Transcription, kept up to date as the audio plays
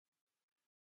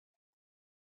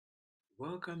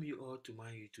Welcome you all to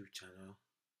my YouTube channel.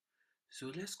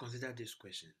 So let's consider this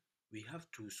question. We have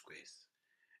two squares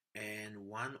and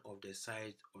one of the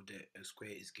sides of the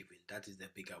square is given. That is the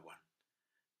bigger one.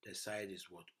 The side is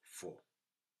what? 4.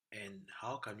 And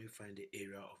how can we find the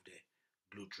area of the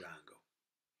blue triangle?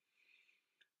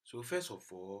 So first of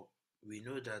all, we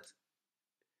know that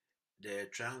the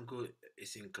triangle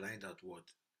is inclined at what?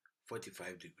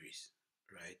 45 degrees,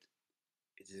 right?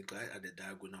 It is inclined at the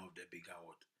diagonal of the bigger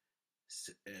what?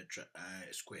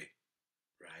 Square,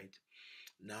 right?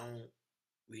 Now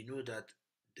we know that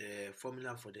the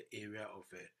formula for the area of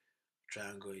a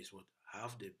triangle is what?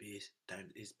 Half the base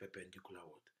times its perpendicular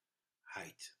what?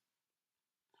 Height.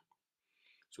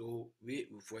 So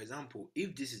for example,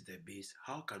 if this is the base,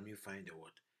 how can we find the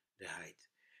what? The height.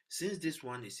 Since this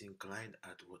one is inclined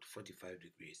at what? 45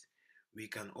 degrees, we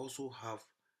can also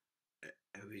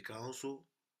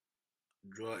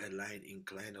draw a line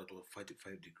inclined at what?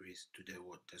 45 degrees to the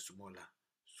what? The smaller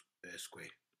square,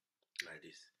 like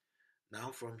this.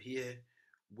 Now from here,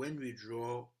 when we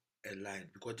draw a line,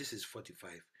 because this is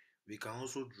 45, we can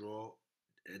also draw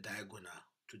a diagonal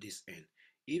to this end.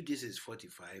 If this is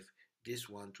 45, this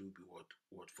one will be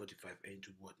what 45 and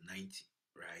to what 90,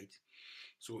 right?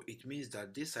 So it means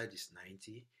that this side is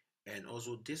 90, and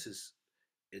also this is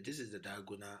the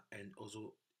diagonal, and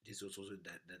also this is also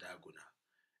the diagonal.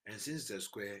 And since the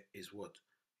square is what?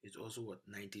 It's also what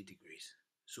 90 degrees.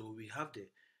 So we have the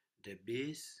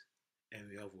base, and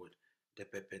we have what? The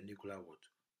perpendicular what?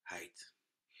 Height.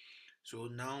 So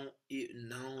now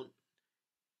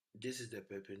this is the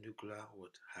perpendicular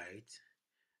what? Height,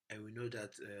 and we know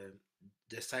that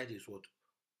the side is what?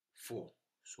 4.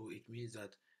 So it means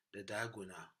that the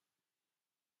diagonal,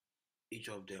 each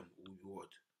of them will be what?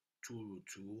 2 root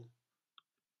 2,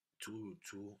 2 root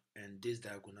 2, and this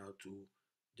diagonal to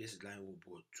this line will be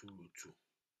what? 2 root 2.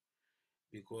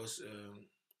 Because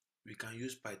we can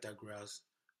use Pythagoras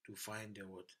to find the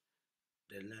what?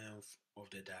 The length of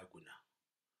the diagonal,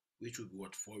 which would be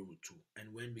what? 4 root 2.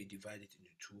 And when we divide it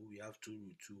into 2, we have 2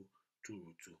 root 2, 2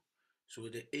 root 2. So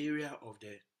the area of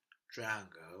the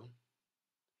triangle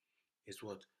is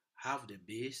what? Half the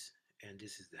base, and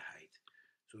this is the height.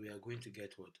 So we are going to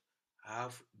get what?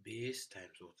 Half base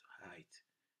times what? Height,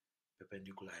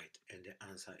 perpendicular height, and the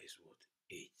answer is what?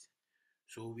 8.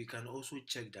 So we can also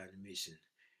check the animation.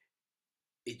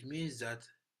 It means that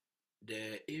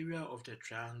the area of the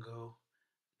triangle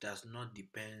does not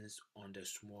depend on the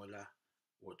smaller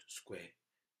what? Square.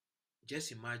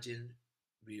 Just imagine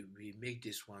we make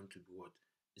this one to be what?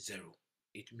 0.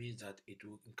 It means that it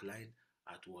will incline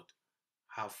at what?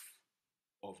 Half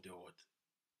of the what?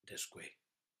 The square.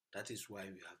 That is why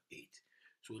we have 8.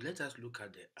 So let us look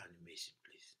at the animation,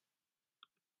 please.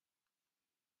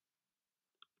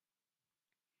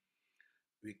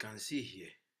 We can see here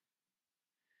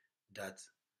that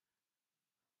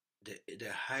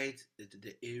the height,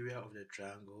 the area of the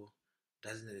triangle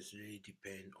doesn't necessarily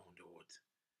depend on the what?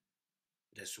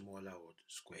 The smaller what?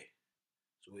 Square.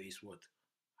 So it's what?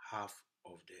 Half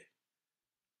of the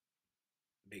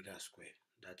bigger square.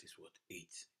 That is what? 8.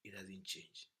 It doesn't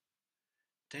change.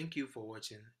 Thank you for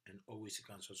watching, and always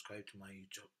you can subscribe to my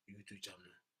YouTube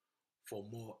channel for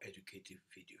more educative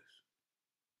videos.